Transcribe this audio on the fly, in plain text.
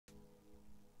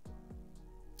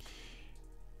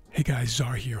Hey guys,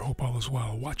 Czar here. Hope all is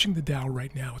well. Watching the Dow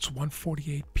right now. It's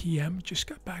 1:48 p.m. Just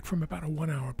got back from about a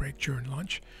 1-hour break during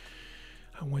lunch.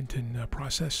 I went and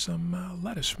processed some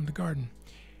lettuce from the garden.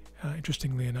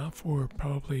 Interestingly enough, or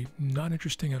probably not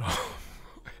interesting at all,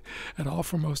 at all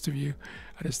for most of you,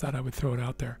 I just thought I would throw it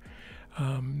out there.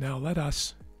 Now let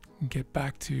us get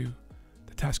back to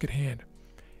the task at hand.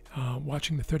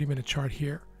 Watching the 30-minute chart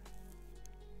here.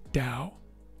 Dow.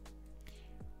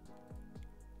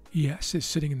 ES is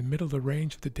sitting in the middle of the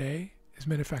range of the day. As a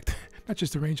matter of fact, not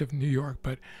just the range of New York,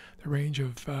 but the range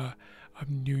of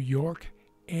New York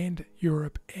and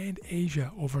Europe and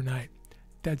Asia overnight.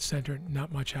 Dead center,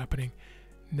 not much happening.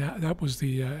 Now, that was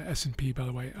the S&P, by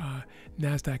the way.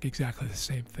 NASDAQ, exactly the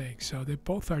same thing. So they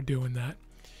both are doing that.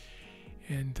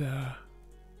 And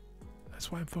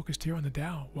that's why I'm focused here on the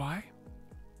Dow. Why?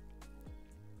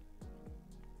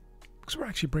 Because we're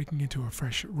actually breaking into a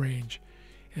fresh range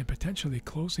and potentially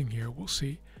closing here. We'll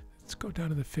see. Let's go down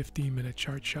to the 15-minute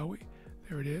chart, shall we?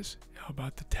 There it is. How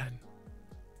about the 10?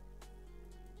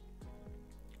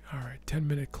 All right,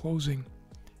 10-minute closing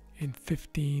in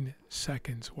 15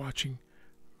 seconds. Watching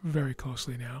very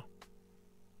closely now.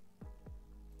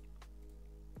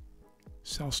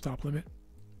 Sell stop limit.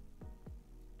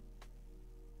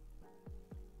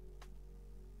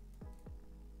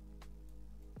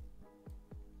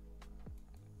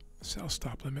 Sell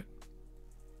stop limit.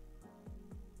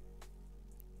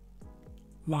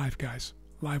 Live, guys.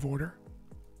 Live order.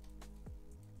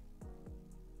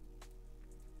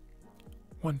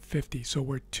 150. So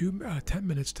we're 10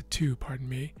 minutes to 2, pardon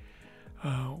me,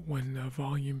 when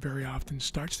volume very often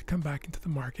starts to come back into the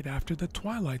market after the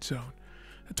twilight zone.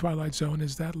 The twilight zone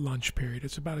is that lunch period.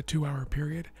 It's about a 2-hour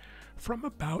period from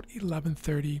about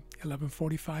 11:30,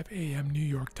 11:45 a.m. New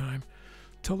York time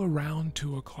till around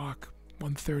 2 o'clock,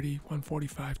 1:30,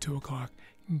 1:45, 2 o'clock,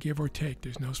 give or take.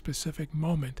 There's no specific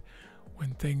moment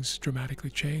when things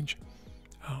dramatically change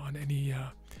on any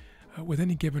with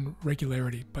any given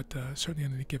regularity, but certainly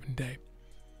on any given day.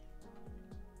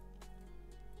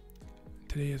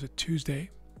 Today is a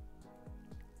Tuesday.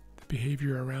 The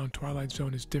behavior around twilight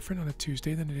zone is different on a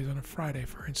Tuesday than it is on a Friday,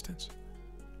 for instance.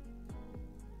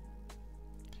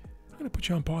 I'm going to put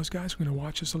you on pause, guys. I'm going to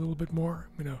watch this a little bit more.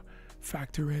 I'm going to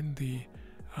factor in the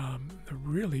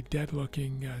really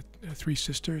dead-looking Three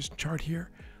Sisters chart here.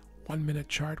 1-minute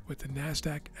chart with the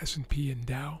NASDAQ, S&P, and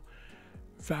Dow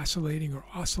vacillating or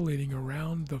oscillating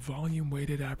around the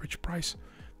volume-weighted average price.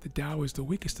 The Dow is the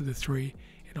weakest of the three,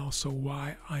 and also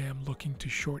why I am looking to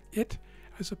short it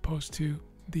as opposed to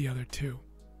the other two.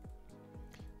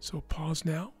 So pause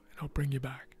now, and I'll bring you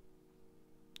back.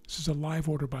 This is a live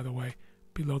order, by the way,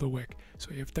 below the wick.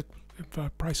 So if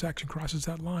price action crosses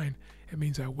that line, it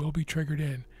means I will be triggered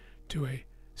in to a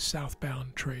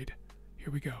southbound trade. Here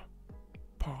we go.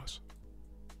 Pause.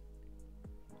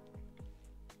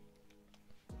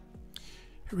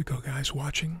 Here we go, guys.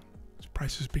 Watching. This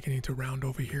price is beginning to round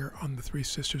over here on the Three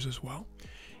Sisters as well.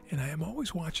 And I am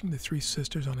always watching the Three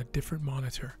Sisters on a different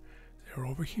monitor. They're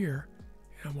over here,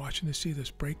 and I'm watching to see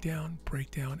this breakdown,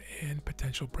 and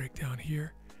potential breakdown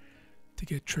here to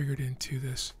get triggered into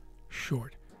this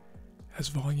short as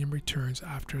volume returns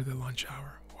after the lunch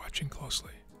hour. Watching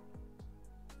closely.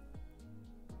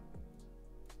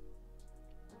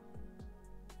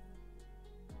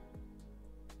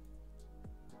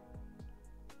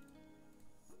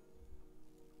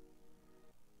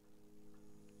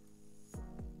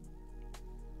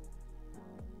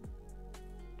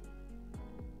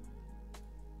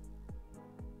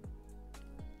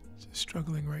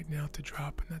 Struggling right now to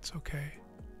drop, and that's okay.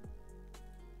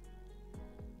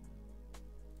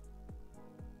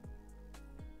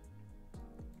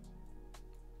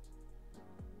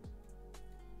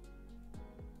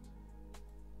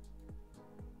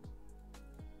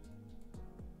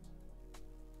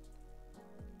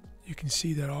 You can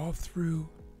see that all through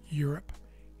Europe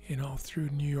and all through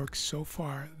New York so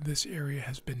far, this area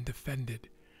has been defended.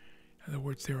 In other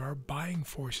words, there are buying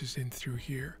forces in through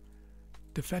here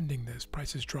defending this.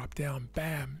 Prices drop down.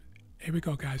 Bam. Here we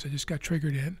go, guys. I just got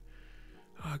triggered in.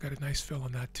 I got a nice fill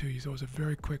on that too. So it was a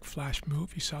very quick flash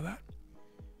move. You saw that?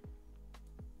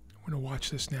 I'm going to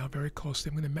watch this now very closely.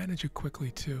 I'm going to manage it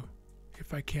quickly too,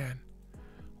 if I can.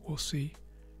 We'll see.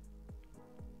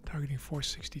 Targeting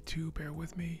 462. Bear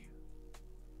with me.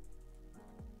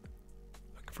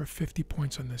 Looking for 50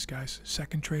 points on this, guys.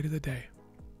 Second trade of the day.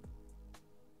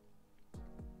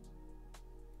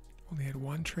 Only had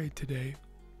one trade today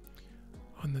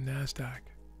on the NASDAQ.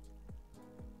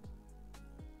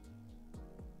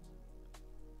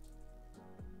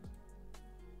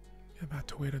 I'm about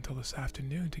to wait until this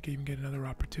afternoon to even get another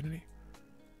opportunity.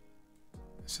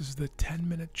 This is the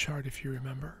 10-minute chart, if you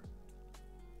remember.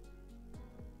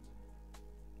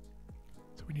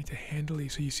 So we need to handle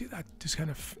these. So you see that just kind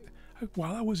of,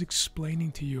 while I was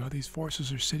explaining to you how these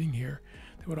forces are sitting here,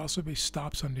 there would also be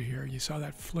stops under here. You saw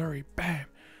that flurry, bam,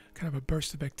 kind of a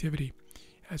burst of activity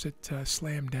as it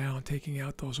slammed down, taking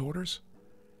out those orders.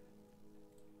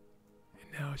 And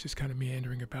now it's just kind of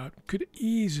meandering about. Could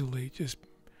easily just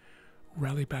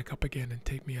rally back up again and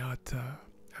take me out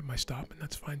at my stop, and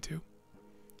that's fine too.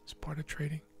 It's part of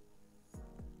trading.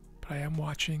 But I am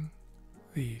watching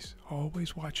these,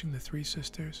 always watching the three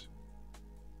sisters.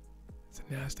 It's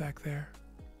a NASDAQ there,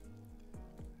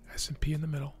 S&P in the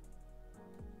middle.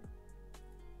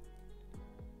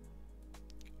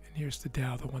 And here's the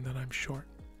Dow, the one that I'm short.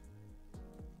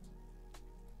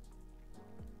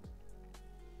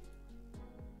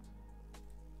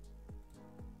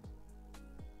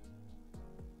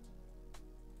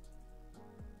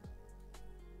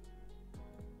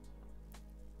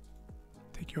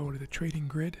 Take you over to the trading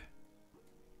grid.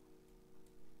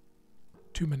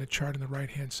 2-minute chart on the right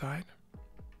hand side.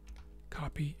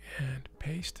 Copy and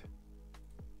paste.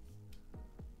 You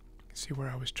can see where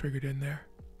I was triggered in there.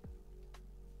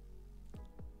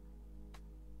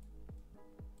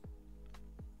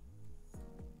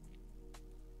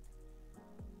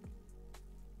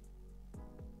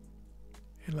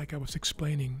 And like I was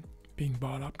explaining, being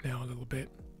bought up now a little bit.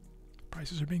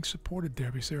 Prices are being supported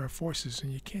there because there are forces,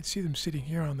 and you can't see them sitting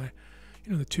here on the,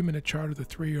 the 2-minute chart or the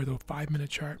 3 or the 5-minute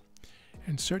chart,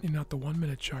 and certainly not the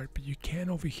 1-minute chart. But you can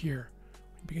over here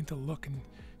begin to look and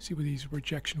see with these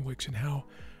rejection wicks and how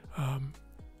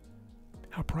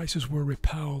prices were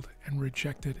repelled and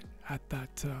rejected at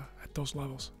that at those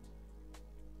levels.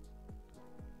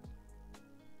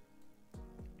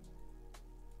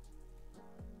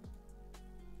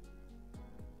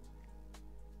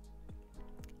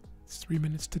 It's 3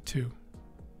 minutes to 2.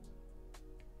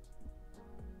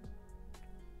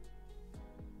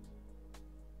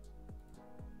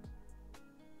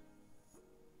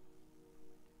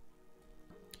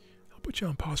 I'll put you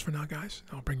on pause for now, guys.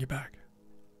 I'll bring you back.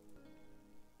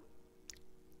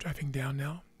 Driving down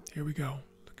now. Here we go.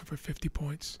 Looking for 50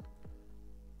 points.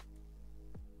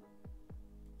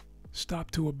 Stop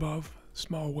to above.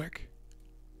 Small wick.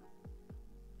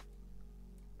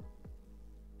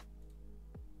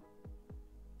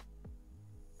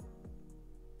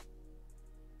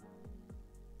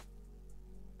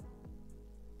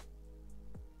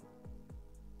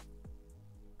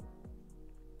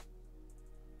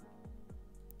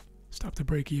 Stop to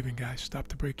break even, guys. Stop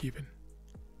to break even.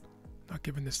 Not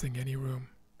giving this thing any room.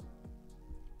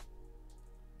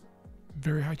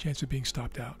 Very high chance of being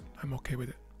stopped out. I'm okay with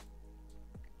it.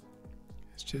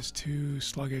 It's just too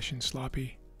sluggish and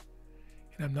sloppy.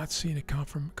 And I'm not seeing a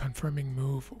confirming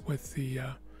move with the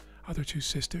other two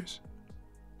sisters.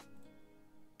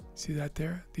 See that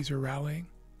there? These are rallying.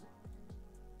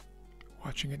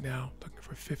 Watching it now. Looking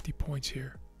for 50 points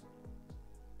here.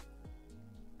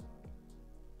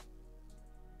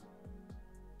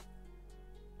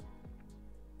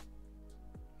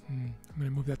 I'm going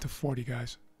to move that to 40,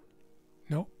 guys.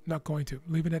 Nope, not going to.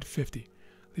 Leaving it at 50.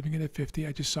 Leaving it at 50.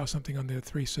 I just saw something on the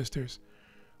three sisters.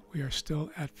 We are still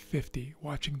at 50.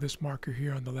 Watching this marker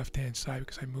here on the left-hand side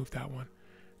because I moved that one.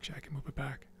 Actually, I can move it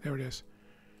back. There it is.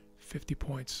 50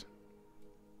 points.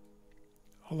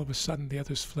 All of a sudden, the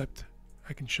others flipped.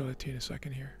 I can show that to you in a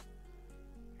second here.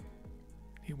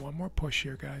 Need one more push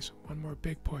here, guys. One more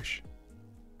big push.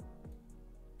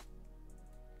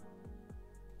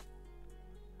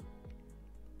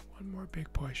 One more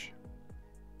big push.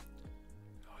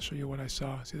 I'll show you what I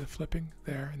saw. See the flipping?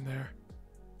 There and there.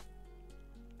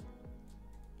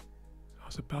 I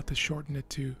was about to shorten it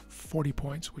to 40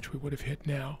 points, which we would have hit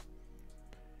now.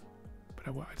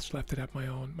 But I just left it at my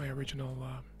original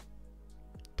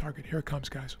target. Here it comes,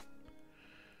 guys.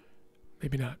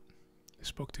 Maybe not. I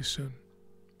spoke too soon.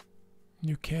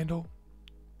 New candle.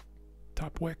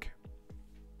 Top wick.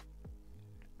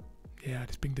 Yeah,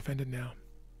 it's being defended now.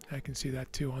 I can see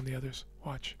that too on the others.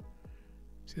 Watch.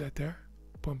 See that there?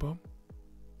 Boom, boom.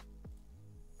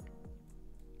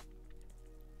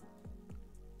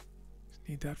 Just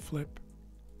need that flip.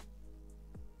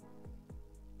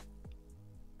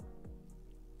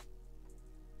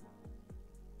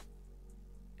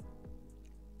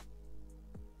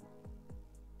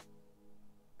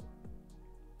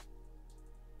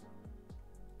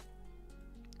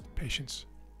 Patience.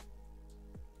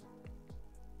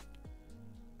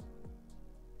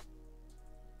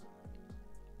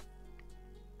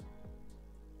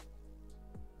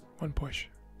 One push.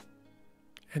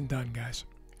 And done, guys.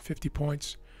 50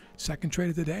 points. Second trade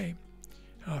of the day.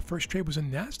 First trade was a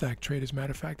NASDAQ trade, as a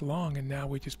matter of fact, long, and now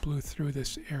we just blew through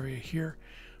this area here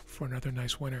for another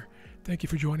nice winner. Thank you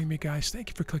for joining me, guys. Thank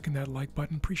you for clicking that like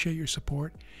button. Appreciate your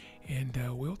support, and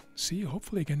we'll see you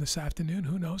hopefully again this afternoon.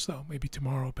 Who knows, though? Maybe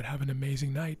tomorrow, but have an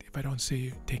amazing night. If I don't see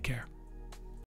you, take care.